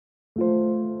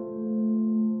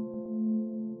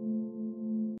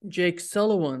Jake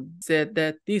Sullivan said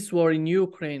that this war in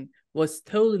Ukraine was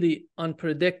totally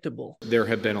unpredictable. There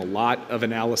have been a lot of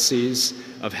analyses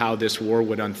of how this war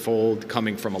would unfold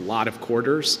coming from a lot of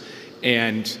quarters,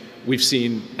 and we've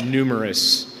seen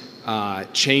numerous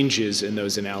changes in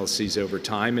those analyses over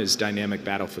time as dynamic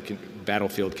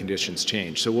battlefield conditions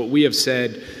change. So what we have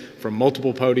said from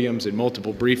multiple podiums and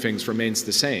multiple briefings remains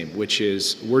the same, which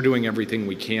is we're doing everything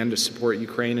we can to support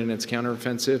Ukraine in its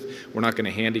counteroffensive. We're not going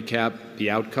to handicap the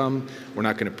outcome. We're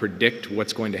not going to predict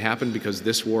what's going to happen because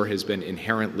this war has been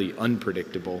inherently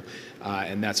unpredictable.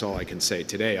 And that's all I can say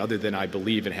today, other than I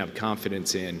believe and have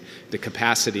confidence in the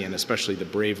capacity and especially the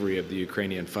bravery of the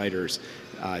Ukrainian fighters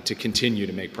to continue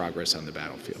to make progress on the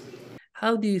battlefield.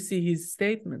 How do you see his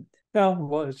statement?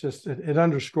 Well, it's just, it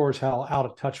underscores how out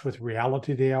of touch with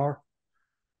reality they are.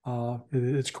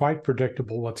 It's quite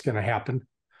predictable what's going to happen.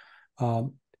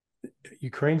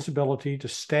 Ukraine's ability to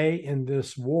stay in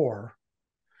this war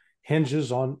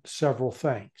hinges on several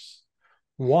things.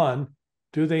 One,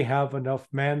 do they have enough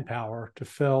manpower to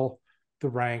fill the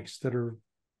ranks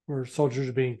where soldiers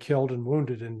are being killed and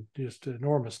wounded in just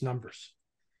enormous numbers?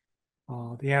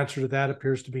 The answer to that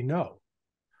appears to be no.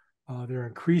 They're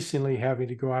increasingly having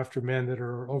to go after men that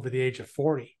are over the age of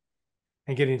 40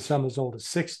 and getting some as old as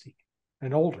 60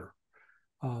 and older.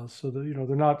 So that,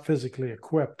 they're not physically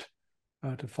equipped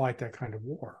to fight that kind of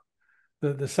war.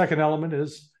 The second element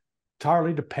is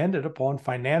entirely dependent upon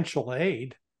financial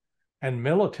aid and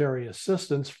military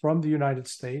assistance from the United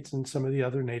States and some of the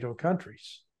other NATO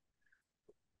countries.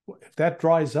 If that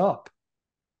dries up,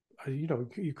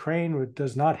 Ukraine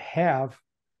does not have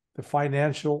the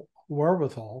financial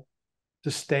wherewithal to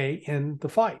stay in the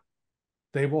fight.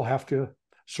 They will have to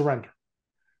surrender.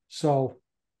 So,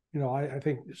 I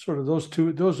think sort of those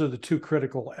are the two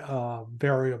critical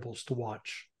variables to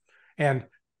watch. And,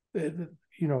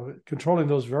 controlling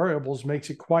those variables makes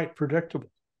it quite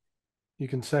predictable. You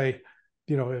can say,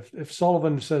 if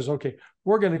Sullivan says, okay,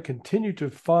 we're going to continue to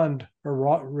fund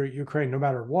Ukraine no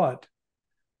matter what,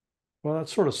 well,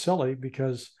 that's sort of silly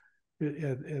because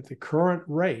at the current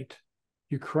rate,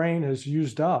 Ukraine has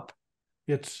used up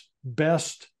its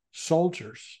best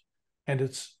soldiers and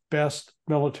its best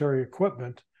military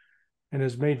equipment and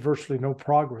has made virtually no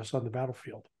progress on the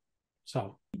battlefield.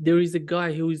 So there is a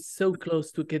guy who is so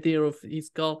close to Kadyrov. He's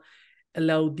called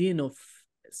Alaudinov,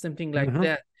 something like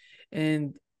that.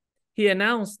 And he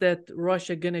announced that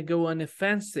Russia gonna go on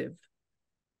offensive.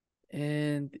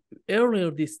 And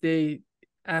earlier this day,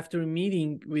 after a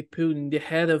meeting with Putin, the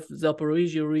head of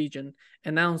Zaporizhia region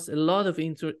announced a lot of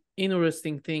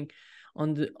interesting things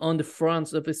on the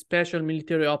fronts of a special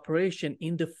military operation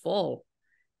in the fall.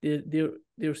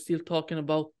 They're still talking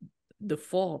about the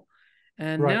fall.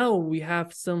 And now we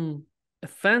have some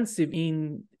offensive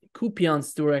in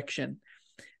Kupian's direction.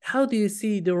 How do you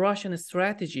see the Russian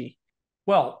strategy?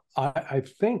 Well, I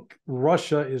think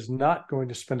Russia is not going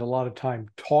to spend a lot of time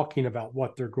talking about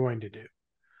what they're going to do.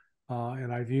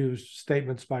 And I've used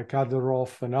statements by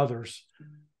Kadyrov and others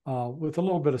with a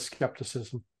little bit of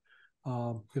skepticism.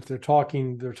 If they're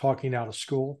talking out of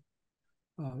school.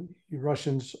 The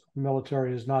Russians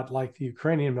military is not like the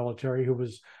Ukrainian military, who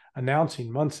was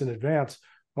announcing months in advance,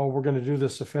 oh, we're going to do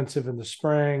this offensive in the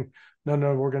spring. No,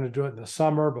 we're going to do it in the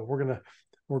summer, but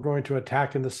we're going to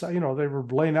attack in the, they were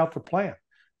laying out the plan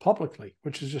publicly,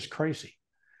 which is just crazy.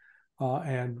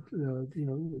 And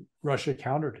Russia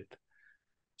countered it.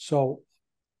 So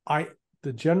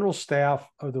the general staff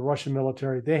of the Russian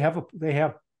military, they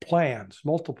have plans,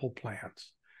 multiple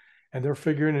plans, and they're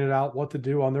figuring it out what to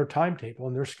do on their timetable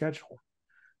and their schedule.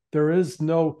 There is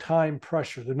no time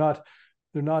pressure. They're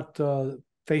not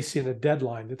facing a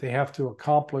deadline that they have to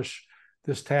accomplish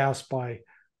this task by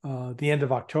the end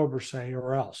of October, say,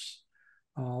 or else.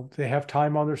 They have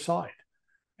time on their side,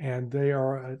 and they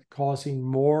are causing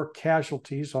more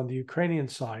casualties on the Ukrainian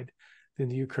side than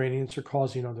the Ukrainians are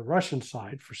causing on the Russian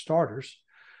side, for starters.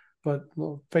 But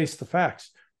we'll face the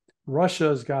facts. Russia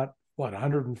has got,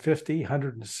 150,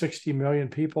 160 million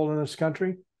people in this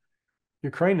country.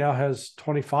 Ukraine now has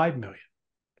 25 million.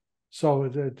 So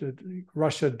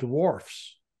Russia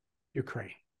dwarfs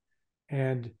Ukraine.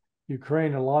 And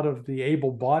Ukraine, a lot of the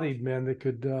able-bodied men that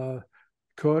could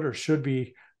or should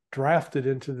be drafted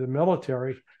into the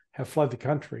military have fled the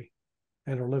country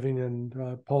and are living in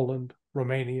Poland,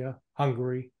 Romania,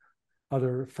 Hungary,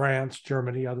 France,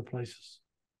 Germany, other places.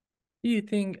 Do you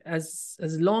think as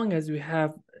long as we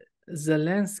have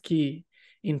Zelensky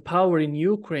in power in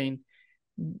Ukraine,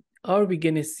 are we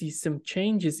going to see some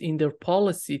changes in their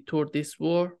policy toward this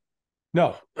war?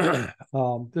 No,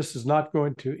 this is not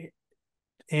going to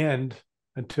end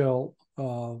until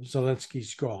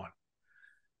Zelensky's gone.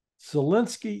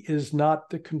 Zelensky is not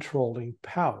the controlling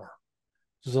power.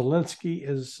 Zelensky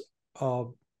is a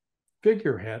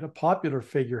figurehead, a popular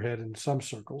figurehead in some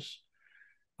circles,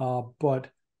 but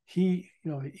he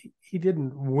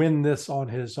didn't win this on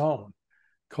his own.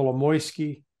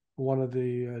 Kolomoisky, one of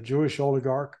the Jewish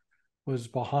oligarch, was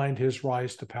behind his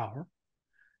rise to power,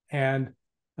 and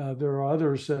there are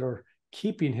others that are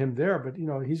keeping him there. But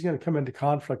he's going to come into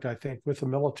conflict, I think, with the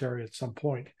military at some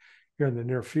point here in the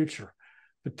near future,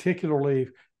 particularly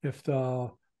if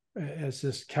as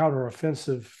this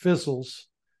counteroffensive fizzles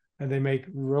and they make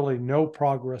really no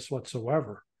progress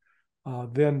whatsoever.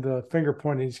 Then the finger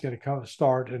pointing is going to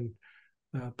start, and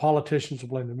politicians will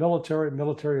blame the military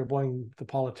will blame the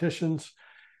politicians.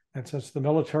 And since the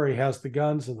military has the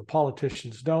guns and the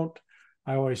politicians don't,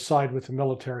 I always side with the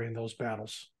military in those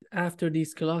battles. After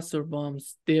these cluster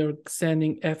bombs, they're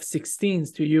sending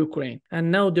F-16s to Ukraine, and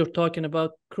now they're talking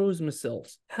about cruise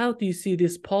missiles. How do you see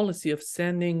this policy of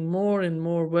sending more and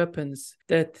more weapons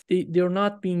that they're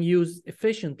not being used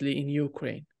efficiently in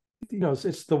Ukraine?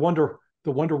 It's the wonder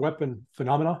weapon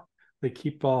phenomena. They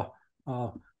keep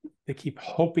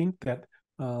hoping that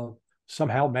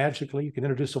somehow magically you can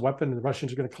introduce a weapon and the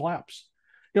Russians are going to collapse.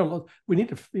 We need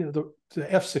to,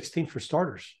 the F-16 for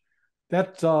starters.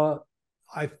 That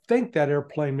I think that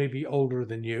airplane may be older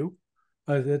than you.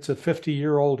 It's a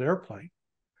 50-year-old airplane.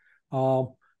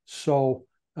 So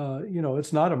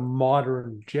it's not a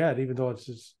modern jet, even though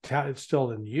it's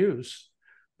still in use.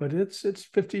 But it's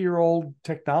 50-year-old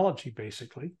technology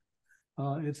basically.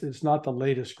 It's not the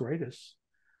latest greatest.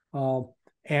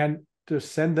 And to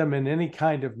send them in any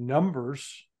kind of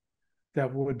numbers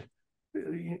that would, let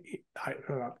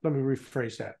me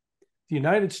rephrase that. The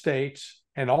United States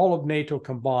and all of NATO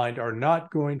combined are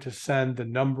not going to send the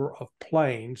number of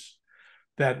planes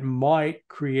that might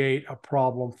create a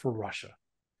problem for Russia.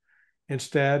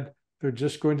 Instead, they're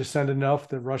just going to send enough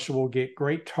that Russia will get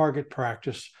great target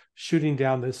practice shooting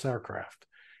down this aircraft.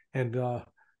 And,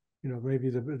 maybe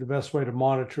the best way to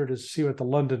monitor it is to see what the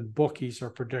London bookies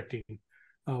are predicting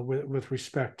with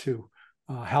respect to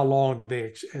how long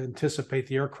they anticipate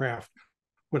the aircraft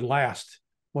would last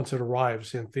once it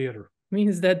arrives in theater.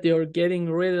 Means that they are getting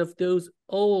rid of those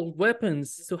old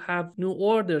weapons to have new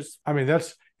orders. I mean,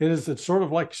 it's sort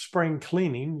of like spring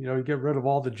cleaning. You get rid of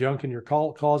all the junk in your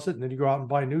closet and then you go out and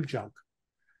buy new junk.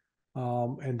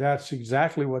 And that's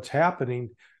exactly what's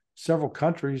happening. Several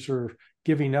countries are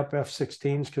giving up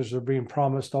F-16s because they're being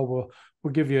promised, we'll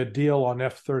give you a deal on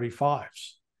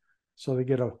F-35s. So they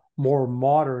get a more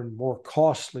modern, more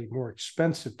costly, more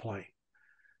expensive plane.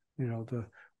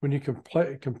 When you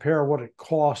compare what it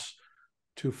costs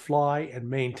to fly and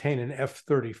maintain an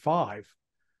F-35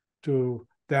 to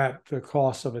the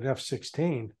cost of an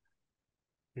F-16,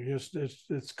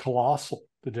 it's colossal,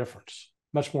 the difference.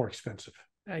 Much more expensive.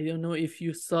 I don't know if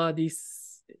you saw this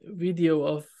video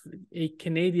of a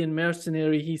Canadian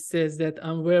mercenary. He says that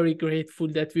I'm very grateful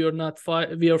that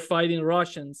we are fighting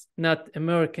Russians, not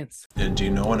Americans. Do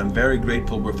you know? And I'm very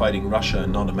grateful we're fighting Russia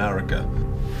and not America.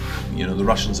 The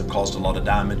Russians have caused a lot of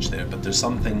damage there, but there's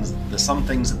some things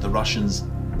that the Russians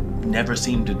never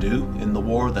seem to do in the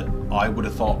war that I would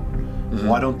have thought,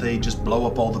 why don't they just blow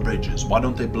up all the bridges? Why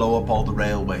don't they blow up all the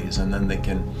railways and then they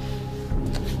can...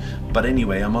 But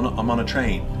anyway, I'm on a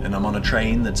train, and I'm on a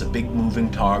train that's a big moving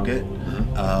target,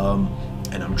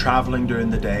 and I'm traveling during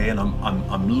the day, and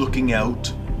I'm looking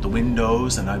out the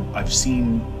windows, and I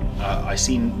seen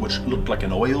which looked like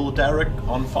an oil derrick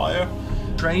on fire.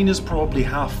 The train is probably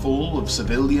half full of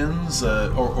civilians,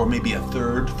 or maybe a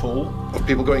third full. Of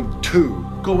people going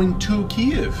to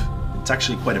Kiev. It's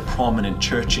actually quite a prominent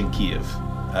church in Kiev,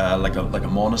 like a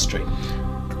monastery.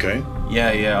 Okay.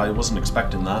 Yeah, I wasn't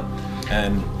expecting that,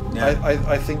 and. Yeah.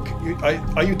 I think,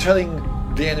 are you telling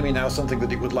the enemy now something that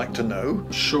they would like to know?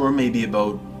 Sure, maybe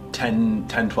about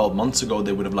 12 months ago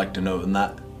they would have liked to know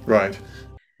that. Right.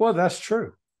 Well, that's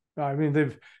true. I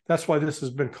mean, that's why this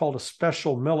has been called a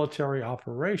special military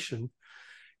operation.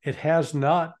 It has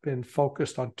not been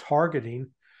focused on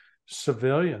targeting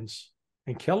civilians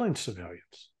and killing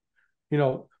civilians.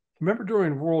 Remember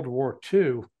during World War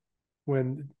II,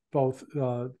 when both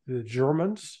the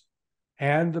Germans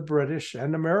and the British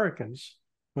and Americans,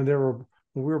 when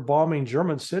we were bombing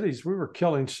German cities, we were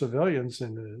killing civilians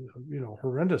in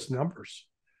horrendous numbers.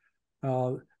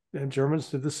 And Germans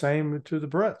did the same to the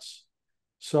Brits.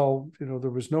 So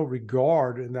there was no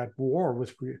regard in that war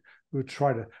we would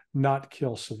try to not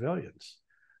kill civilians.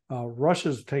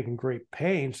 Russia's taken great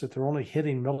pains that they're only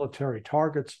hitting military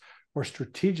targets or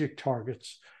strategic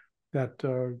targets that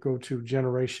go to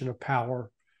generation of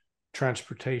power,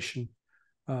 transportation.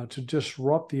 to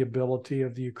disrupt the ability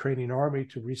of the Ukrainian army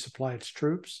to resupply its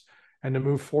troops and to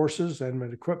move forces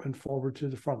and equipment forward to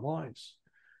the front lines.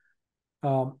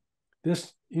 If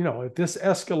this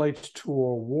escalates to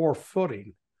a war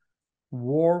footing,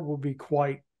 war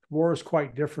is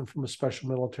quite different from a special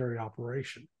military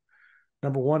operation.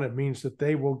 Number one, it means that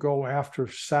they will go after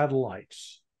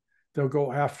satellites. They'll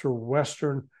go after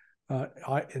Western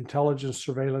intelligence,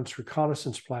 surveillance,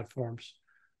 reconnaissance platforms,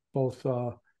 both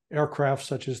aircraft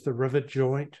such as the Rivet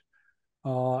Joint,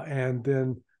 and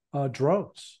then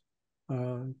drones,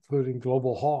 including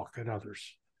Global Hawk and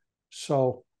others.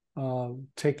 So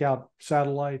take out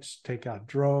satellites, take out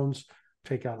drones,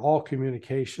 take out all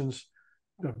communications,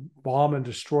 bomb and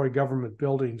destroy government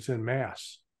buildings en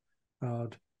masse,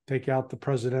 take out the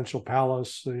presidential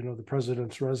palace, the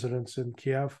president's residence in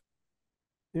Kiev.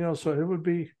 So it would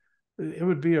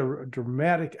be a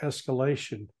dramatic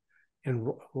escalation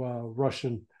in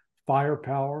Russian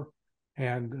firepower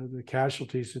and the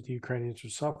casualties that the Ukrainians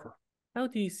would suffer. How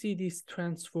do you see this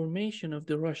transformation of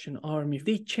the Russian army?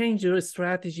 They changed their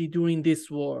strategy during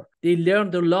this war. They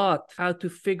learned a lot how to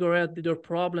figure out their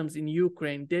problems in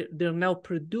Ukraine. They're now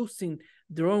producing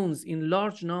drones in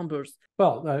large numbers.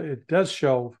 Well, it does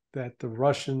show that the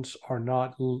Russians are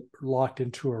not locked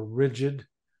into a rigid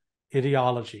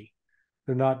ideology.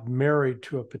 They're not married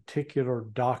to a particular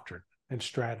doctrine and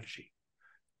strategy,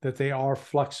 that they are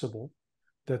flexible,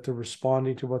 that they're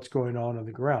responding to what's going on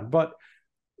the ground. But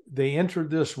they entered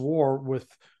this war with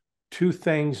two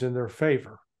things in their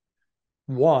favor.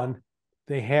 One,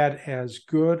 they had as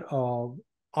good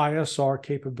ISR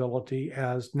capability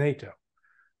as NATO.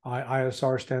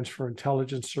 ISR stands for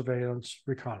Intelligence, Surveillance,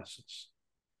 Reconnaissance.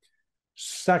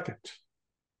 Second,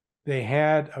 they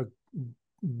had a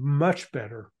much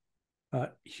better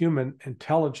human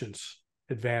intelligence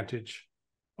advantage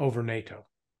over NATO.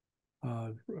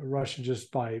 Russia,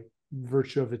 just by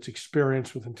virtue of its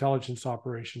experience with intelligence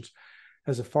operations,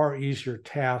 has a far easier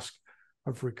task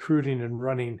of recruiting and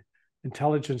running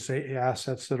intelligence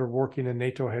assets that are working in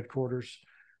NATO headquarters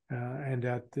and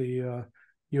at the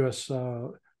U.S.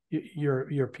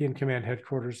 European Command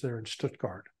headquarters there in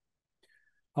Stuttgart.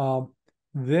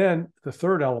 Then the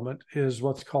third element is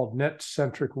what's called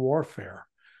net-centric warfare,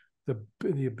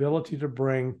 the ability to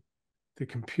bring the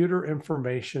computer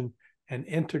information and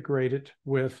integrate it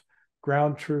with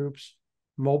ground troops,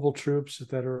 mobile troops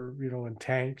that are, in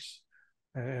tanks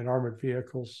and armored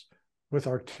vehicles, with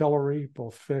artillery,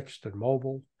 both fixed and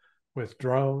mobile, with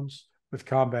drones, with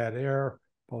combat air,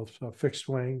 both fixed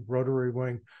wing, rotary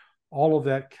wing. All of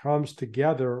that comes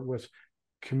together with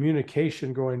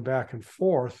communication going back and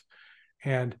forth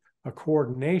and a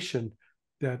coordination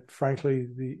that, frankly,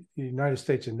 the United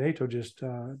States and NATO just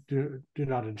do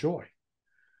not enjoy.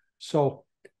 So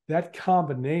that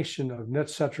combination of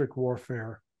net-centric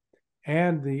warfare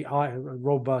and the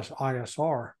robust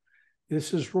ISR,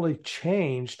 this has really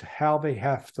changed how they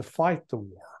have to fight the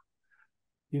war.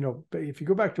 If you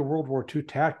go back to World War II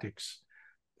tactics,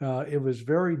 it was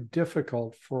very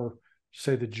difficult for,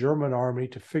 say, the German army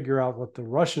to figure out what the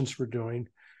Russians were doing,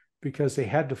 because they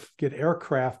had to get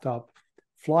aircraft up,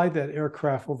 fly that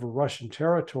aircraft over Russian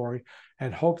territory,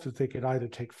 and hope that they could either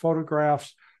take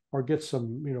photographs or get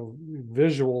some,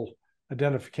 visual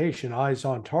identification, eyes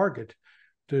on target,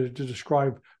 to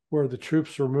describe where the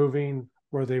troops were moving,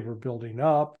 where they were building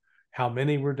up, how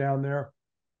many were down there.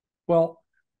 Well,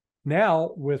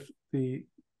 now with the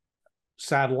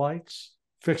satellites,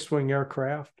 fixed wing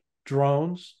aircraft,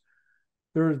 drones,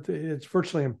 it's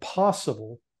virtually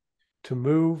impossible to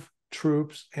move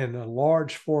troops in a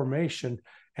large formation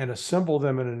and assemble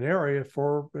them in an area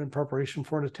in preparation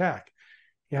for an attack.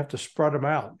 You have to spread them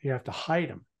out. You have to hide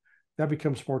them. That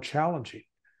becomes more challenging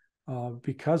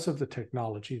because of the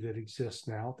technology that exists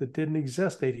now that didn't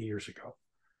exist 80 years ago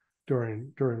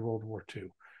during World War II,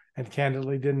 and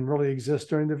candidly didn't really exist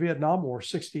during the Vietnam War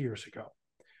 60 years ago.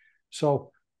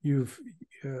 So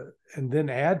and then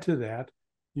add to that,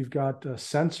 you've got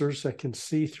sensors that can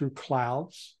see through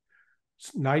clouds,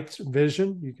 night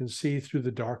vision, you can see through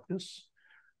the darkness,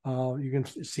 you can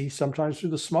see sometimes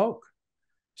through the smoke.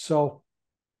 So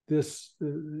it's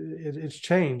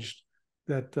changed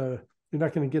that you're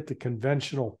not going to get the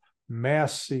conventional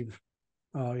massive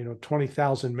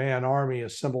 20,000 man army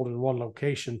assembled in one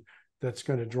location that's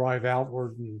going to drive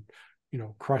outward and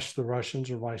crush the Russians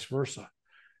or vice versa.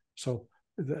 So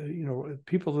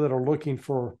people that are looking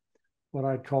for what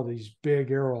I'd call these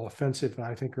big aerial offensive,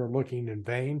 I think, are looking in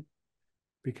vain,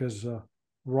 because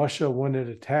Russia, when it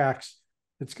attacks,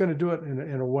 it's going to do it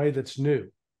in a way that's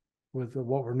new, with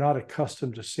what we're not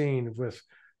accustomed to seeing with,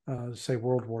 say,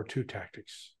 World War II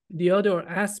tactics. the other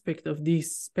aspect of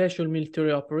this special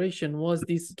military operation was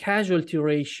this casualty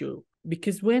ratio.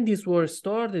 Because when this war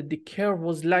started, the curve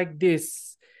was like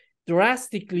this,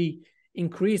 drastically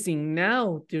increasing.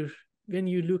 Now, when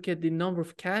you look at the number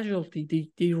of casualties,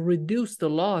 they reduced a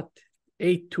lot,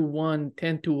 8-1,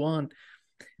 10-1.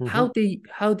 Mm-hmm.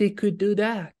 How they could do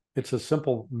that? It's a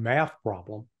simple math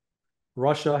problem.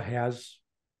 Russia has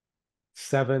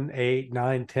 7, 8,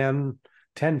 9,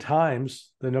 10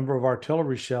 times the number of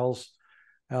artillery shells,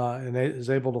 and it is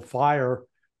able to fire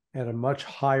at a much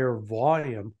higher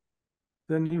volume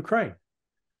than Ukraine.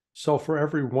 So for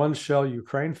every one shell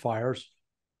Ukraine fires,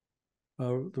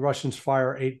 the Russians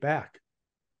fire 8 back.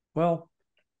 Well,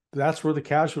 that's where the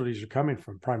casualties are coming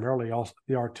from, primarily also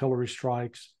the artillery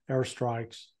strikes, air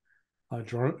strikes,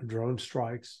 drone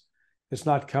strikes. It's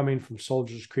not coming from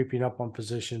soldiers creeping up on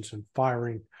positions and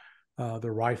firing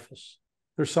their rifles.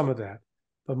 There's some of that,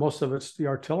 but most of it's the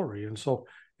artillery. And so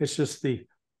it's just the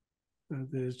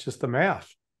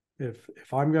math.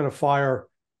 If I'm going to fire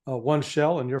 1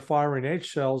 shell and you're firing 8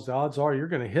 shells, the odds are you're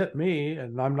going to hit me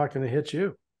and I'm not going to hit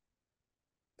you.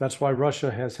 That's why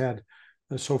Russia has had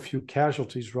so few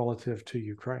casualties relative to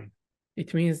Ukraine.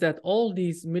 It means that all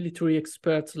these military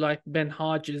experts like Ben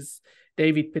Hodges,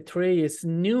 David Petraeus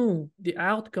knew the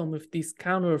outcome of this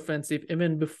counteroffensive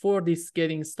even before this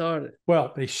getting started.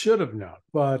 Well, they should have known,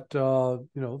 but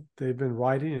they've been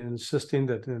writing and insisting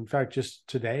that, in fact, just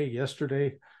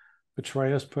yesterday,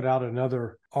 Petraeus put out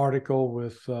another article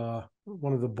with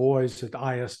one of the boys at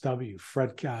ISW,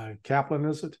 Fred Kaplan,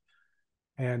 is it?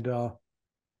 And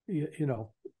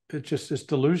it's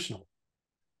delusional.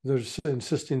 They're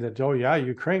insisting that, oh yeah,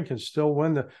 Ukraine can still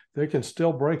win, they can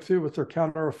still break through with their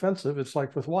counteroffensive. It's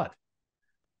like, with what?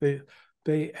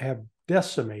 They have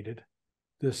decimated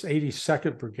this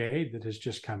 82nd Brigade that has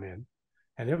just come in,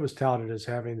 and it was touted as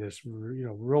having this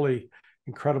really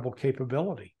incredible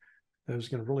capability that was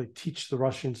going to really teach the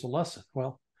Russians a lesson.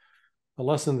 Well, the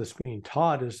lesson that's being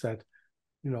taught is that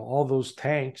all those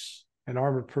tanks and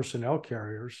armored personnel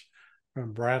carriers,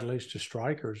 from Bradleys to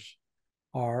Strykers,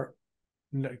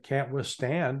 can't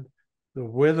withstand the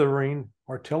withering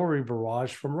artillery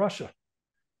barrage from Russia,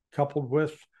 coupled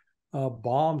with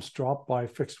bombs dropped by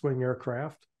fixed-wing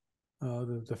aircraft,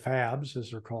 the FABs,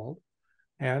 as they're called,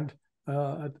 and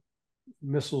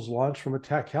missiles launched from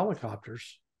attack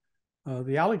helicopters,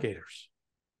 the Alligators.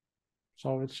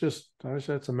 So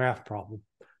it's a math problem,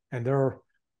 and they're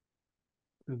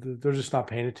just not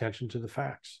paying attention to the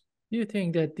facts. Do you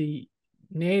think that the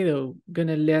NATO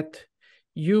gonna let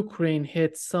Ukraine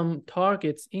hit some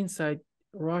targets inside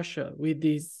Russia with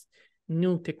these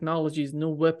new technologies, new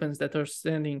weapons that are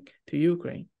sending to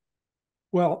Ukraine?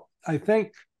 Well, I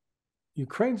think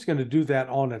Ukraine's going to do that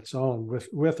on its own,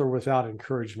 with or without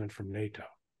encouragement from NATO.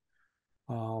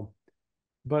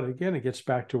 But again, it gets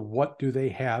back to what do they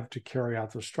have to carry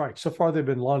out those strikes. So far, they've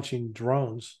been launching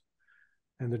drones,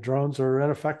 and the drones are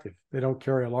ineffective. They don't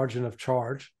carry a large enough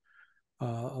charge.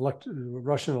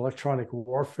 Russian electronic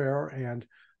warfare and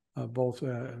both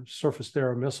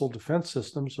surface-to-air missile defense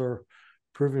systems are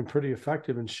proving pretty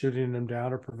effective in shooting them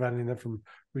down or preventing them from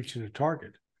reaching a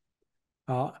target.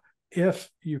 If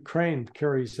Ukraine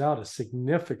carries out a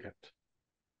significant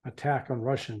attack on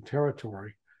Russian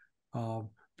territory,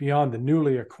 beyond the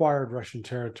newly acquired Russian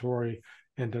territory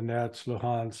in Donetsk,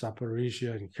 Luhansk,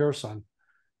 Zaporizhia, and Kherson,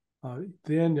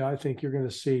 then I think you're going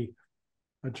to see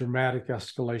a dramatic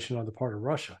escalation on the part of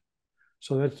Russia.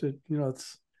 So that's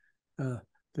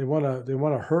they want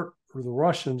to hurt the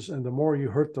Russians, and the more you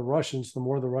hurt the Russians, the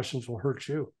more the Russians will hurt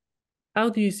you. How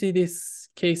do you see this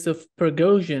case of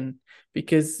Prigozhin?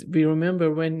 Because we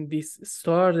remember when this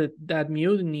started, that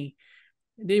mutiny,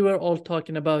 they were all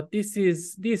talking about this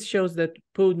shows that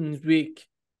Putin's weak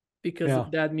because of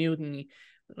that mutiny.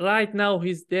 Right now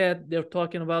he's dead. They're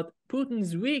talking about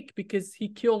Putin's weak because he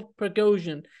killed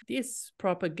Prigozhin. This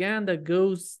propaganda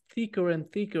goes thicker and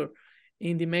thicker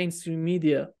in the mainstream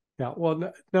media. Yeah,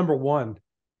 well, number one,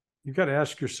 you've got to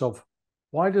ask yourself,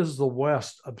 why does the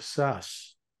West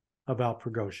obsess about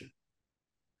Prigozhin?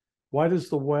 Why does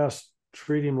the West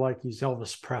treat him like he's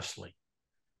Elvis Presley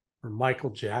or Michael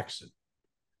Jackson?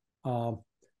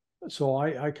 So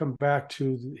I come back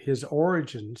to his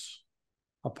origins.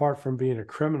 Apart from being a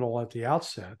criminal at the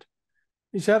outset,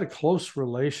 he's had a close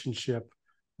relationship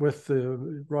with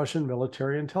the Russian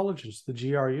military intelligence, the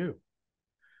GRU.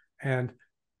 And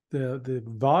the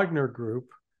Wagner Group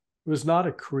was not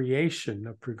a creation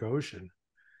of Prigozhin.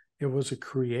 It was a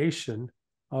creation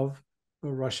of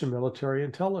the Russian military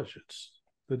intelligence,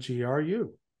 the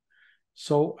GRU.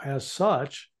 So as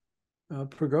such,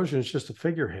 Prigozhin is just a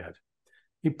figurehead.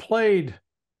 He played,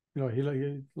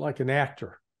 he like an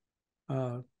actor.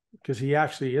 because he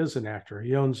actually is an actor.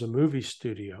 He owns a movie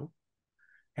studio,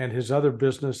 and his other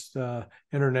business,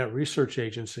 Internet Research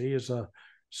Agency,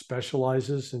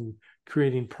 specializes in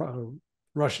creating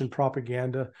Russian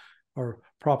propaganda, or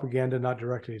propaganda not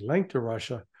directly linked to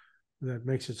Russia, that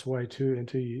makes its way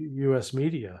into U.S.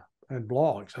 media and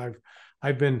blogs.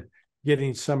 I've been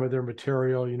getting some of their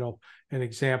material. An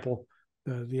example,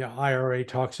 the IRA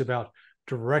talks about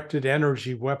directed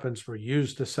energy weapons were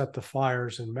used to set the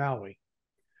fires in Maui.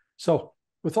 So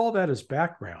with all that as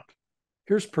background,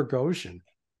 here's Prigozhin,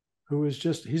 who is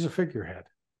he's a figurehead.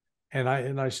 And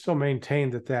I still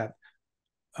maintain that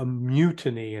a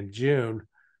mutiny in June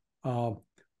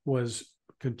was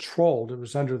controlled. It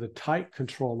was under the tight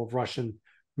control of Russian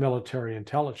military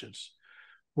intelligence.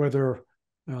 Whether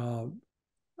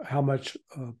how much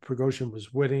Prigozhin was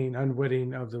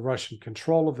unwitting of the Russian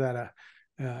control of that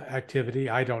activity,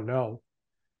 I don't know.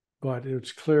 But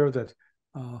it's clear that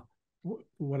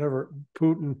whatever,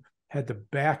 Putin had the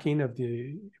backing of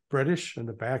the British and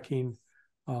the backing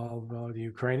of the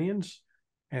Ukrainians,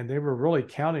 and they were really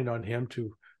counting on him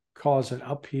to cause an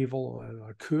upheaval,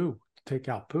 a coup, to take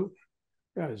out Putin.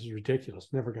 That is ridiculous,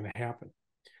 never going to happen.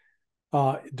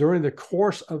 During the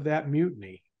course of that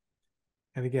mutiny,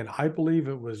 and again, I believe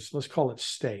it was, let's call it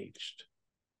staged.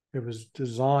 It was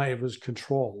designed, it was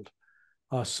controlled.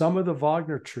 Some of the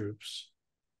Wagner troops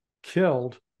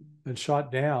killed and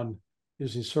shot down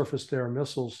using surface-to-air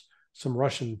missiles some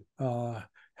Russian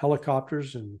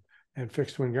helicopters and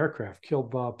fixed-wing aircraft,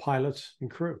 killed pilots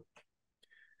and crew.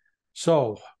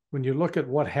 So when you look at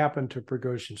what happened to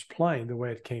Prigozhin's plane, the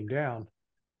way it came down,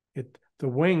 the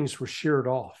wings were sheared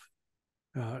off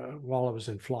while it was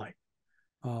in flight.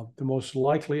 The most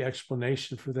likely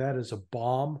explanation for that is a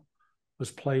bomb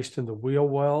was placed in the wheel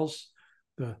wells.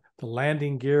 The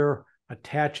landing gear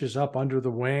attaches up under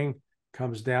the wing,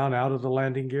 comes down out of the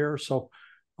landing gear.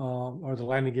 Or the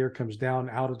landing gear comes down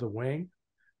out of the wing,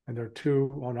 and there are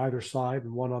two on either side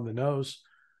and one on the nose.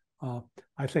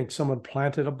 I think someone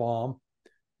planted a bomb,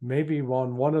 maybe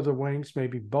on one of the wings,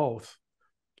 maybe both.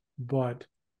 But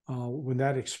when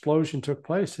that explosion took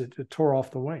place, it tore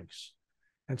off the wings.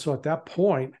 And so at that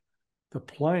point, the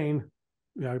plane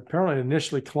apparently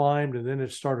initially climbed, and then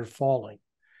it started falling.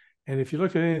 And if you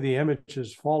look at any of the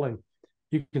images falling,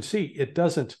 you can see it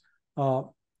doesn't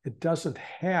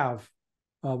have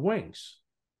wings,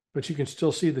 but you can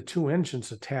still see the two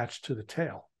engines attached to the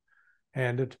tail,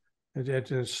 and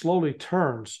it slowly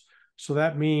turns. So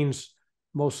that means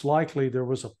most likely there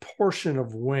was a portion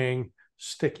of wing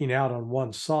sticking out on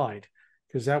one side,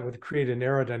 because that would create an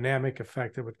aerodynamic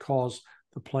effect that would cause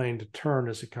the plane to turn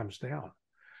as it comes down.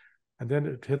 And then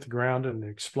it hit the ground and it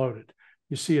exploded.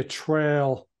 You see a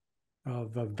trail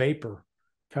of vapor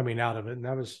coming out of it, and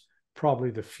that was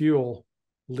probably the fuel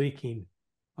leaking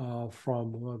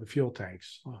from the fuel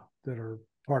tanks that are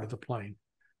part of the plane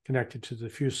connected to the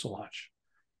fuselage.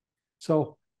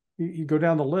 So you go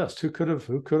down the list. Who could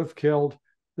have killed?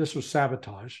 This was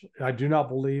sabotage. I do not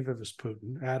believe it was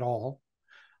Putin at all.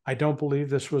 I don't believe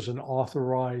this was an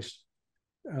authorized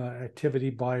activity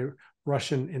by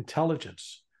Russian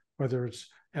intelligence, whether it's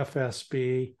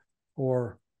FSB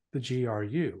or the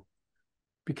GRU.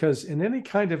 Because in any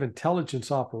kind of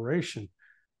intelligence operation,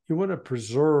 you want to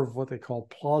preserve what they call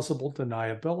plausible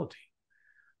deniability.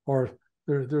 Or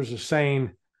there's a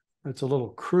saying that's a little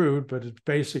crude, but it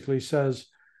basically says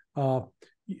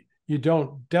you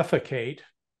don't defecate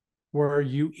where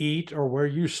you eat or where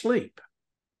you sleep.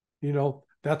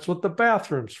 That's what the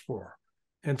bathroom's for.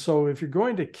 And so if you're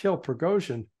going to kill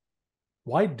Prigozhin,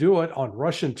 why do it on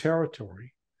Russian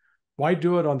territory? Why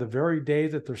do it on the very day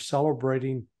that they're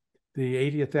celebrating the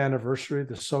 80th anniversary of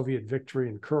the Soviet victory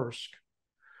in Kursk?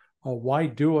 Why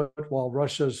do it while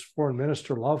Russia's foreign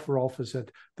minister Lavrov is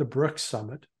at the BRICS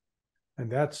summit?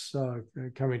 And that's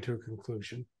coming to a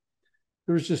conclusion.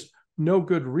 There's just no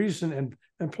good reason.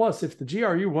 And plus, if the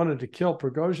GRU wanted to kill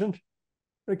Prigozhin,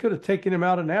 they could have taken him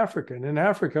out in Africa. And in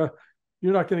Africa,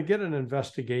 you're not going to get an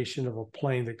investigation of a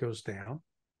plane that goes down,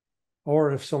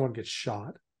 or if someone gets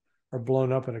shot or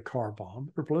blown up in a car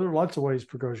bomb. There are lots of ways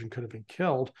Prigozhin could have been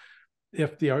killed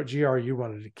if the GRU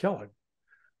wanted to kill him.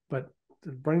 But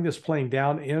to bring this plane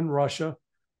down in Russia,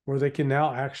 where they can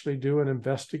now actually do an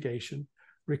investigation,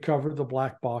 recover the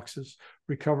black boxes,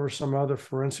 recover some other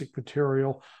forensic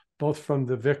material, both from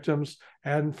the victims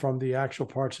and from the actual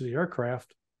parts of the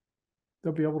aircraft,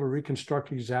 they'll be able to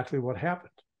reconstruct exactly what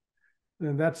happened.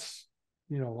 And that's,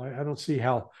 I don't see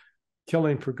how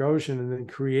killing Prigozhin and then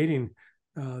creating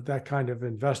that kind of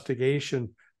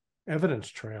investigation evidence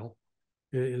trail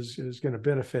is going to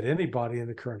benefit anybody in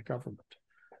the current government.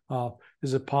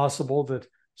 Is it possible that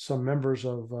some members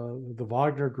of the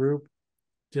Wagner Group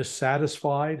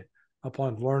dissatisfied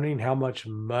upon learning how much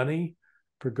money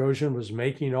Prigozhin was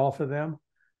making off of them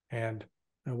and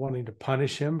wanting to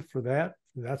punish him for that.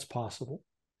 That's possible.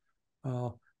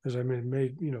 As I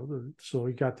made, so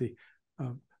we got the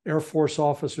Air Force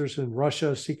officers in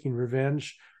Russia seeking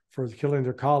revenge for killing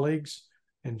their colleagues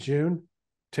in June,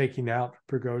 taking out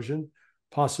Prigozhin.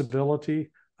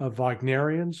 Possibility of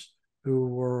Wagnerians who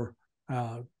were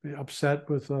upset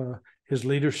with his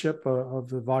leadership of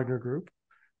the Wagner Group.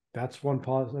 That's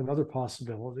another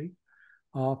possibility.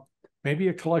 Maybe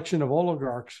a collection of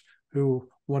oligarchs who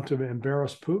want to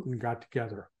embarrass Putin got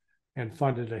together and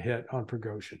funded a hit on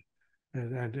Prigozhin,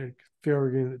 and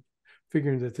figuring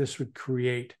that this would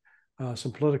create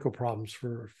some political problems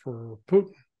for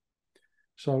Putin.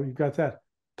 So you've got that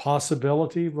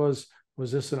possibility. Was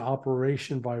this an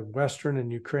operation by Western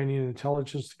and Ukrainian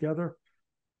intelligence together?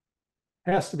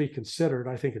 Has to be considered.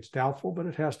 I think it's doubtful, but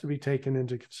it has to be taken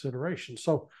into consideration.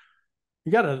 So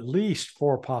you got at least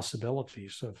 4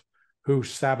 possibilities of who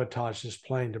sabotaged this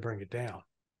plane to bring it down.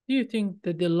 Do you think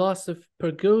that the loss of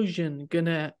Prigozhin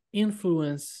gonna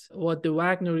influence what the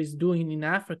Wagner is doing in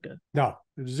Africa? No,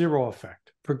 zero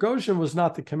effect. Prigozhin was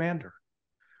not the commander.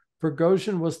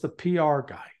 Prigozhin was the PR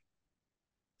guy.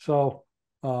 So,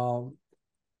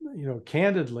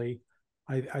 candidly,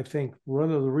 I think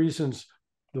one of the reasons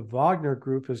the Wagner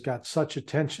Group has got such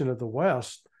attention of the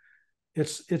West,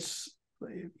 it's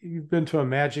you've been to a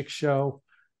magic show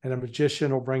and a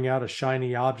magician will bring out a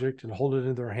shiny object and hold it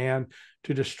in their hand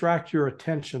to distract your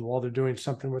attention while they're doing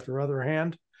something with their other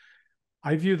hand.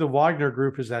 I view the Wagner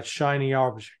Group as that shiny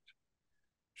object.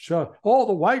 So,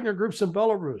 the Wagner Group's in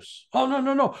Belarus. Oh,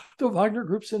 no. The Wagner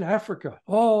Group's in Africa.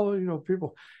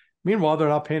 People. Meanwhile, they're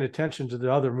not paying attention to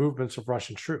the other movements of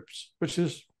Russian troops, which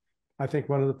is, I think,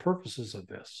 one of the purposes of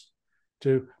this,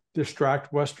 to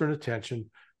distract Western attention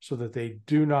so that they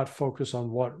do not focus on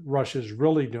what Russia is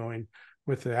really doing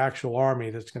with the actual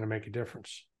army that's going to make a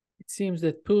difference. It seems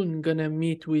that Putin going to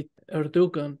meet with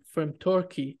Erdogan from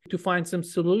Turkey to find some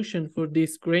solution for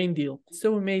this grain deal. It's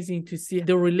so amazing to see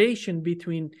the relation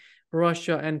between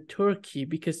Russia and Turkey,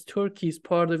 because Turkey is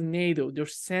part of NATO. They're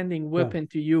sending weapons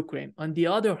to Ukraine. On the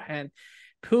other hand,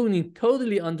 Putin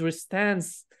totally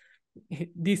understands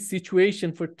this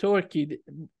situation for Turkey.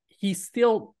 He's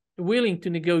still willing to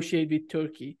negotiate with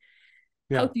Turkey.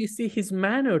 How do you see his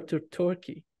manner to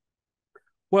Turkey?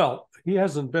 Well, he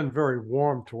hasn't been very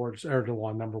warm towards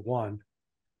Erdogan, number one.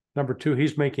 Number two,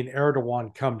 he's making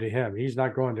Erdogan come to him. He's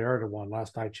not going to Erdogan,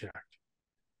 last I checked,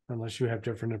 unless you have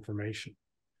different information.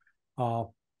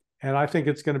 And I think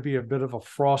it's going to be a bit of a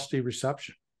frosty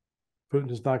reception.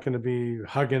 Putin is not going to be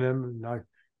hugging him.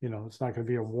 It's not going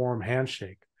to be a warm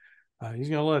handshake. He's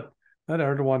going to let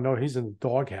Erdogan know he's in the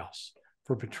doghouse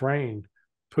for betraying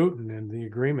Putin and the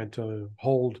agreement to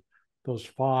hold those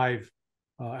 5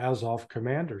 Azov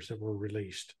commanders that were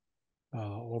released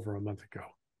over a month ago.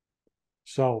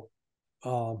 So,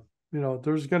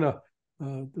 there's going to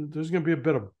be a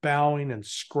bit of bowing and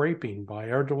scraping by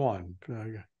Erdogan,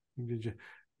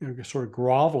 sort of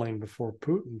groveling before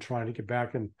Putin, trying to get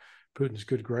back in Putin's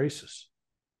good graces.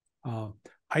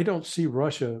 I don't see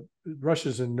Russia.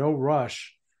 Russia's in no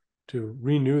rush to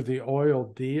renew the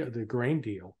the grain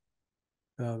deal.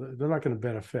 They're not going to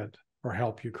benefit or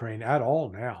help Ukraine at all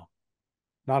now.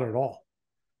 Not at all.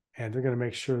 And they're going to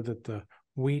make sure that the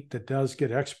wheat that does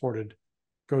get exported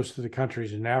goes to the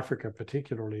countries in Africa,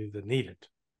 particularly that need it,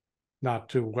 not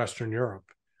to Western Europe,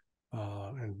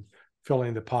 and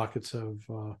filling the pockets of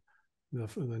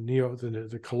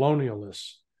the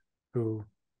colonialists who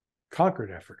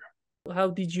conquered Africa. How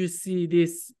did you see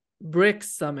this BRICS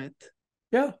summit?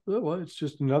 Yeah, well, it's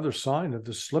just another sign of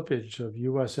the slippage of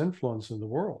U.S. influence in the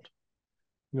world.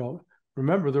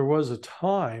 Remember, there was a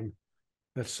time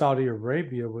that Saudi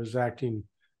Arabia was acting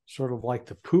sort of like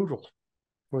the poodle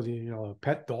for the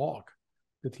pet dog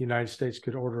that the United States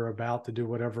could order about to do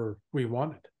whatever we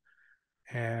wanted.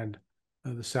 And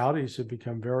the Saudis have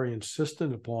become very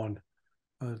insistent upon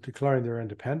declaring their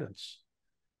independence.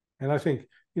 And I think,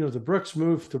 the BRICS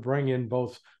move to bring in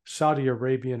both Saudi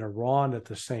Arabia and Iran at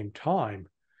the same time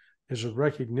is a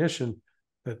recognition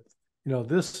that,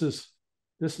 this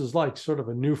is like sort of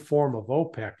a new form of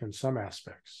OPEC in some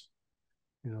aspects.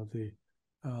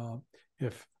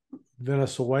 If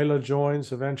Venezuela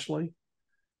joins eventually,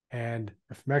 and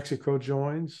if Mexico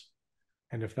joins,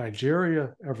 and if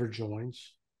Nigeria ever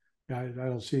joins, I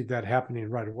don't see that happening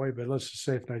right away, but let's just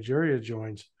say if Nigeria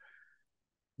joins,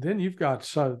 then you've got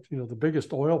the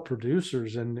biggest oil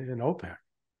producers in OPEC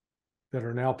that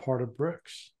are now part of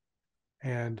BRICS.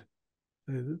 And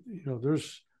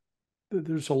there's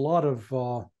there's a lot of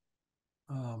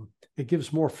it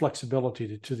gives more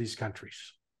flexibility to these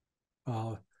countries.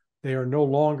 They are no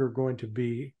longer going to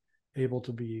be able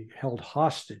to be held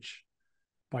hostage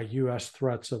by U.S.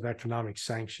 threats of economic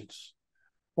sanctions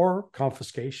or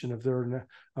confiscation of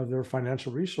their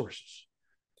financial resources.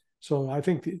 So I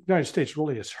think the United States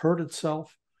really has hurt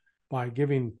itself by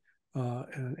giving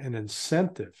an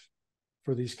incentive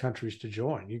for these countries to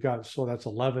join. So that's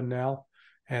 11 now,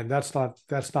 and that's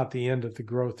not the end of the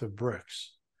growth of BRICS.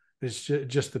 It's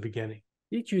just the beginning.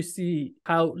 Did you see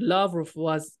how Lavrov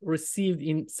was received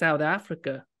in South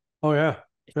Africa? Oh yeah,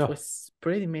 it was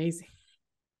pretty amazing.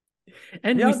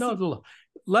 And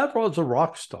Lavrov's a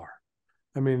rock star.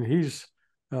 I mean, he's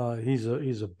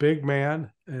a big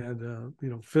man, and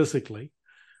physically,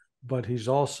 but he's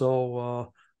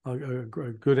also a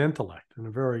good intellect and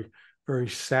a very, very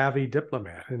savvy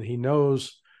diplomat. And he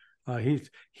knows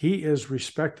he is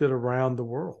respected around the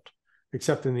world,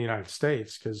 except in the United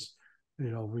States, because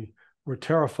we're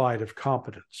terrified of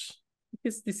competence.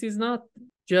 Because this is not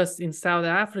just in South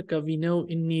Africa. We know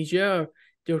in Niger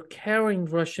they're carrying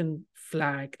Russian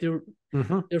flag. They're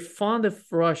fond of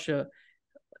Russia.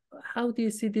 How do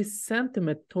you see this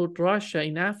sentiment toward Russia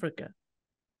in Africa?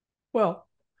 Well,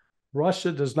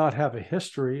 Russia does not have a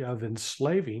history of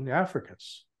enslaving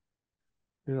Africans.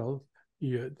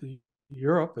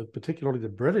 Europe, particularly the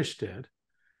British, did.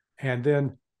 And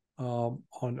then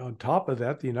on top of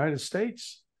that, the United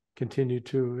States continued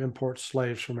to import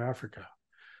slaves from Africa.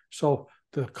 So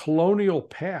the colonial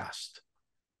past,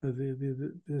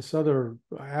 this other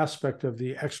aspect of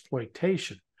the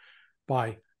exploitation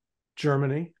by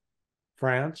Germany,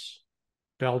 France,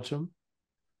 Belgium,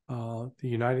 the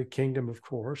United Kingdom, of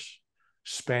course,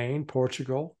 Spain,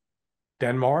 Portugal,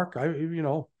 Denmark.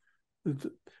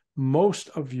 Most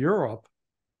of Europe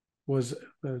was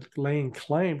laying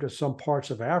claim to some parts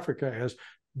of Africa as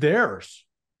theirs.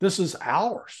 This is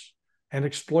ours, and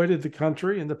exploited the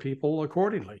country and the people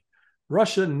accordingly.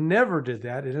 Russia never did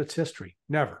that in its history,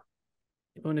 never.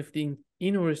 One of the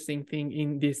interesting things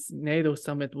in this NATO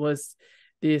summit was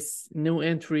this new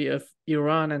entry of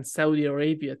Iran and Saudi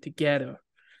Arabia together.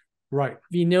 Right.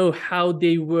 We know how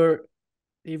they were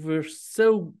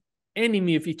so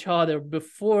enemy of each other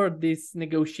before these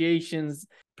negotiations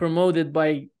promoted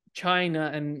by China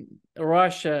and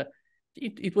Russia.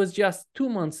 It was just 2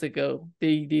 months ago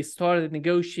they started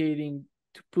negotiating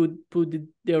to put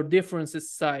their differences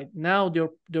aside. Now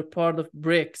they're part of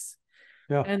BRICS.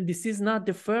 Yeah. And this is not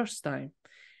the first time.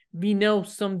 We know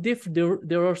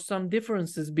there are some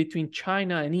differences between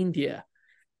China and India.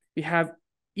 We have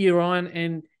Iran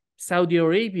and Saudi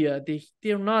Arabia.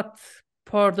 They're not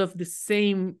part of the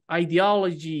same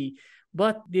ideology,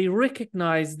 but they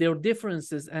recognize their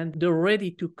differences and they're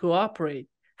ready to cooperate.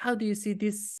 How do you see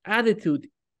this attitude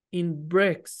in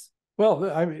BRICS? Well,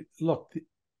 I mean, look,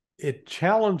 it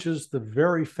challenges the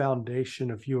very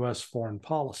foundation of U.S. foreign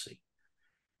policy.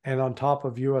 And on top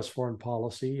of U.S. foreign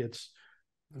policy, it's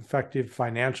effective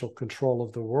financial control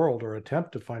of the world, or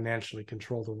attempt to financially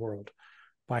control the world,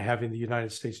 by having the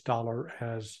United States dollar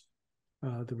as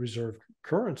the reserve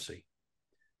currency.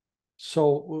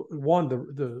 So one,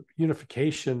 the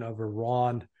unification of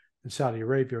Iran and Saudi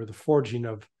Arabia, or the forging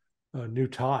of new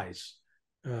ties,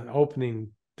 opening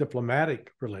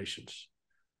diplomatic relations,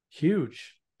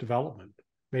 huge development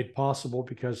made possible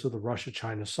because of the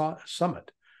Russia-China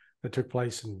summit that took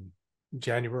place in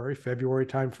January, February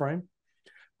timeframe.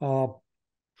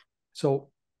 So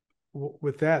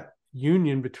with that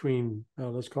union between,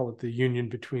 let's call it the union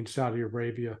between Saudi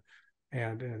Arabia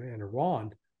and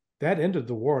Iran, that ended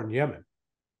the war in Yemen.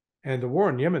 And the war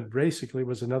in Yemen basically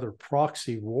was another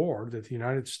proxy war that the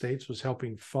United States was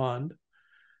helping fund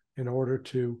in order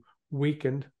to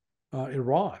weaken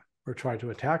Iran or try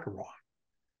to attack Iran.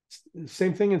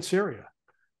 Same thing in Syria.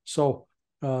 So,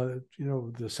 the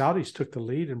Saudis took the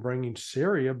lead in bringing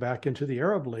Syria back into the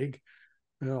Arab League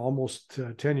almost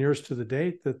 10 years to the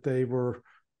date that they were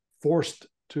forced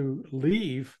to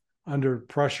leave under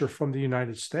pressure from the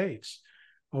United States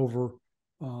over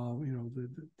a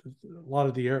lot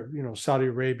of the Saudi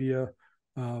Arabia,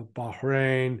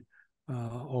 Bahrain,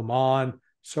 Oman,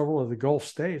 several of the Gulf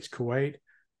states, Kuwait,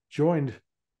 joined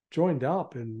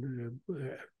up in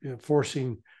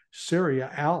forcing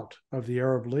Syria out of the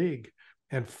Arab League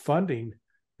and funding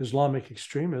Islamic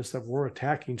extremists that were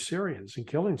attacking Syrians and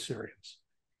killing Syrians.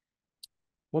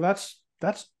 Well,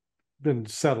 that's been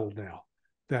settled now,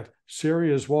 that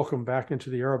Syria is welcome back into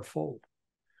the Arab fold.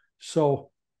 So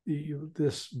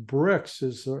this BRICS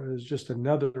is just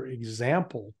another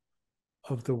example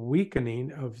of the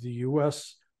weakening of the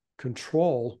U.S.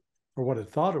 control, or what it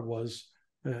thought it was,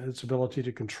 its ability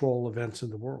to control events in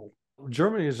the world.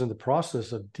 Germany is in the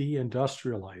process of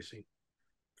deindustrializing,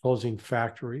 closing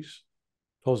factories,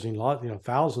 closing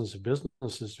thousands of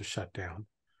businesses are shut down.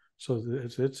 So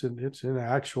it's in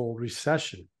actual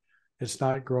recession. It's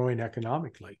not growing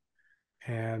economically.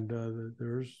 And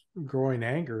there's growing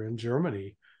anger in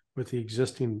Germany with the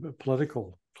existing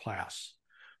political class.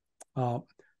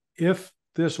 If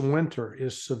this winter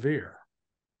is severe,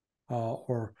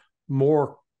 or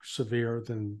more severe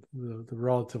than the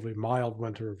relatively mild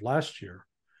winter of last year,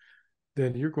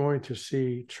 then you're going to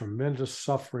see tremendous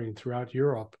suffering throughout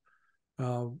Europe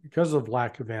because of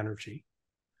lack of energy.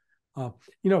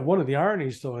 One of the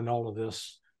ironies, though, in all of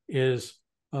this is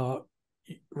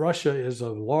Russia is a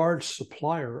large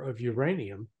supplier of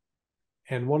uranium,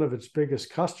 and one of its biggest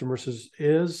customers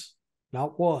is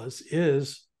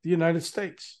the United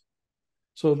States.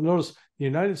 So notice the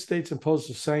United States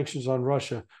imposes sanctions on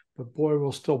Russia, but boy,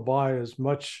 we'll still buy as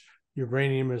much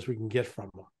uranium as we can get from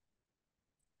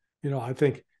them. I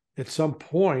think at some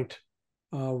point,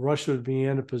 Russia would be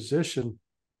in a position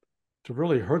to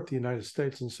really hurt the United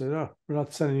States and say, "Oh, we're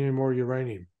not sending any more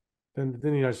uranium." Then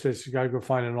the United States has got to go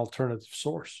find an alternative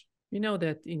source. You know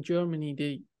that in Germany,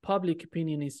 the public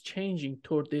opinion is changing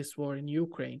toward this war in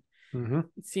Ukraine. Mm-hmm.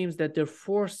 It seems that they're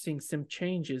forcing some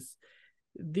changes.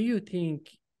 Do you think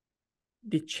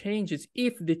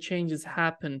if the changes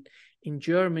happen in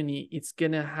Germany, it's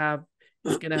gonna have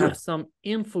some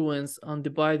influence on the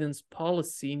Biden's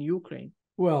policy in Ukraine?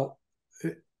 Well,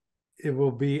 it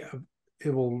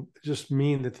will just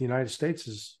mean that the United States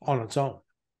is on its own.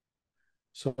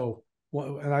 So,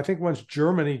 and I think once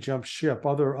Germany jumps ship,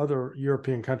 other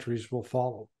European countries will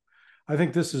follow. I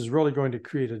think this is really going to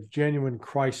create a genuine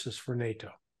crisis for NATO,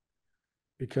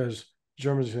 because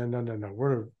Germany's saying,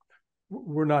 no,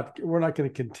 we're not going to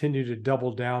continue to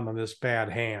double down on this bad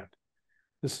hand.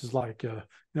 This is like the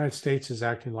United States is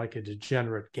acting like a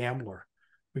degenerate gambler.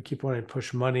 We keep wanting to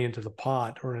push money into the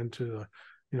pot or into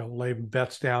the, lay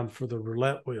bets down for the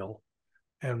roulette wheel,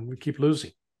 and we keep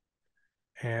losing.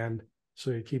 And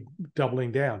so you keep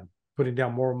doubling down, putting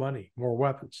down more money, more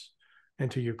weapons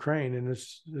into Ukraine, and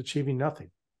it's achieving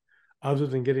nothing other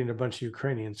than getting a bunch of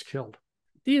Ukrainians killed.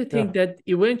 Do you think that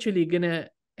eventually going to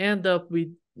end up with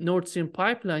Nord Stream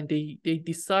pipeline? They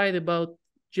decide about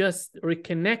just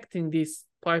reconnecting this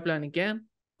pipeline again?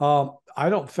 I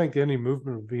don't think any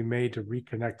movement will be made to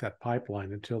reconnect that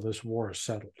pipeline until this war is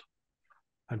settled,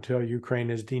 until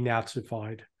Ukraine is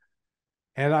denazified.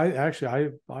 And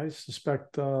I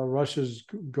suspect Russia's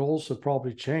goals have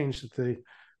probably changed, that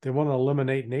they want to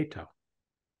eliminate NATO,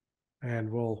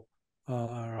 and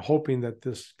are hoping that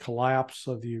this collapse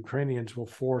of the Ukrainians will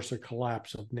force a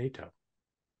collapse of NATO.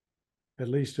 At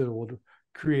least it will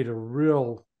create a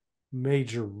real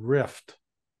major rift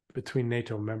between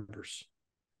NATO members.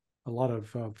 A lot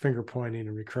of finger pointing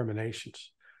and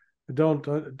recriminations. Don't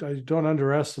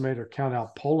underestimate or count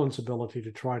out Poland's ability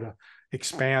to try to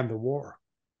expand the war.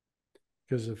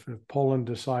 Because if Poland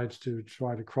decides to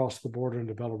try to cross the border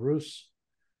into Belarus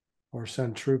or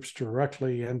send troops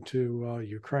directly into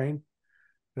Ukraine,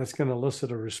 that's going to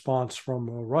elicit a response from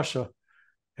Russia.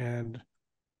 And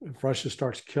if Russia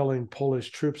starts killing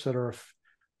Polish troops that are,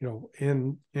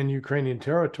 in Ukrainian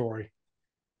territory,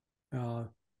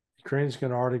 Ukraine's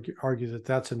going to argue that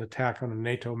that's an attack on a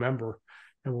NATO member,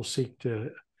 and will seek to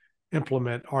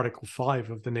implement Article 5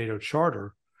 of the NATO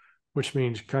Charter, which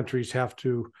means countries have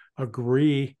to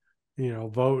agree,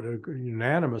 vote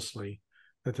unanimously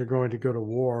that they're going to go to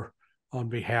war on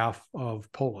behalf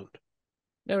of Poland.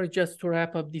 Larry, just to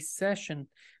wrap up this session,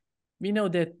 we know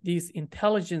that these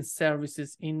intelligence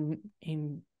services in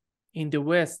the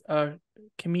West are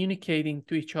communicating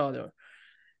to each other.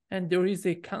 And there is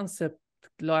a concept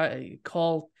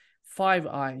called Five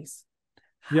Eyes.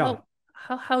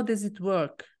 How does it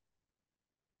work?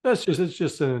 It's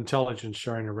just an intelligence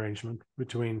sharing arrangement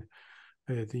between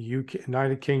the UK,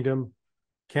 United Kingdom,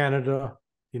 Canada,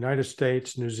 United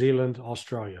States, New Zealand,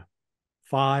 Australia.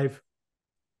 Five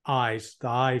Eyes. The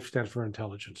I stands for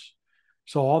intelligence.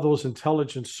 So all those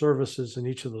intelligence services in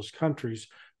each of those countries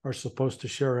are supposed to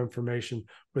share information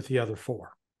with the other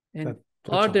four. And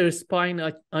are they spying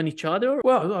on each other?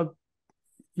 Well,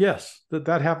 yes,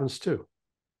 that happens too.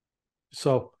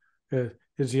 So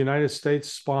is the United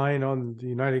States spying on the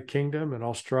United Kingdom and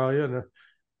Australia? And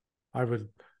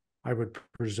I would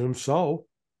presume so.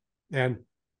 And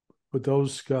would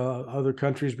those other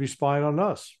countries be spying on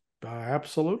us?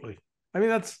 Absolutely. I mean,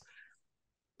 that's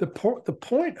the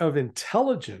point of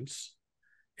intelligence,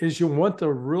 is you want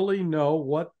to really know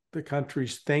what the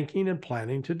country's thinking and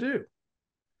planning to do.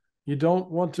 You don't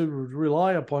want to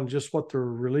rely upon just what they're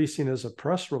releasing as a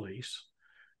press release.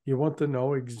 You want to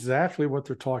know exactly what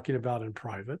they're talking about in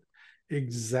private,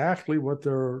 exactly what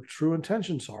their true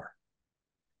intentions are.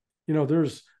 You know,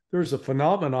 there's a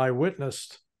phenomenon I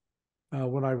witnessed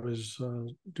when I was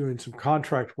doing some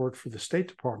contract work for the State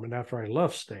Department after I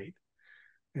left state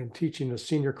and teaching a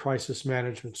senior crisis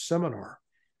management seminar.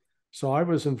 So I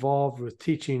was involved with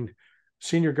teaching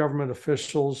senior government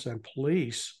officials and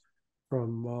police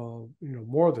from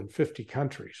more than 50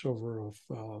 countries over a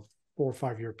 4 or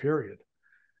 5 year period.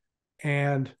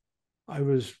 And I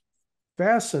was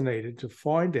fascinated to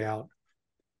find out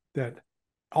that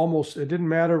almost it didn't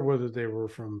matter whether they were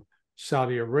from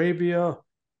Saudi Arabia,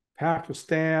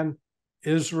 Pakistan,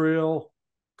 Israel,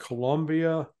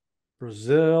 Colombia,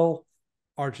 Brazil,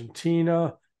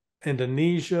 Argentina,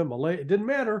 Indonesia, Malay, it didn't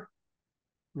matter,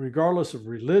 regardless of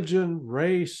religion,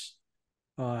 race,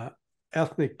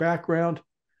 ethnic background.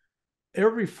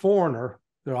 Every foreigner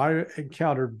that I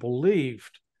encountered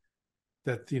believed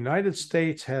that the United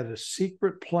States had a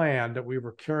secret plan that we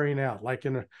were carrying out, like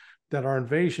that our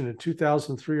invasion in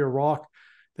 2003 Iraq,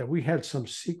 that we had some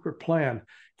secret plan,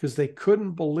 because they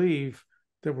couldn't believe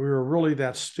that we were really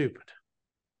that stupid.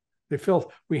 They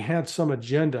felt we had some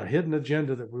agenda, hidden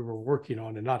agenda that we were working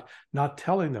on and not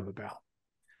telling them about.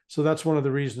 So that's one of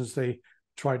the reasons they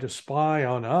tried to spy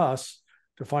on us,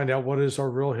 to find out what is our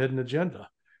real hidden agenda.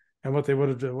 And what they would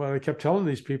have done, when I kept telling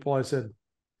these people, I said,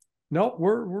 no,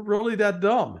 we're really that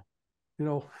dumb. You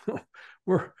know,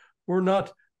 we're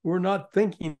not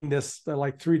thinking this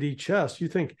like 3D chess. You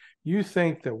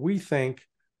think that we think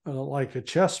like a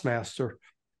chess master.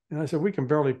 And I said, we can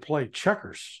barely play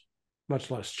checkers,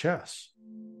 much less chess.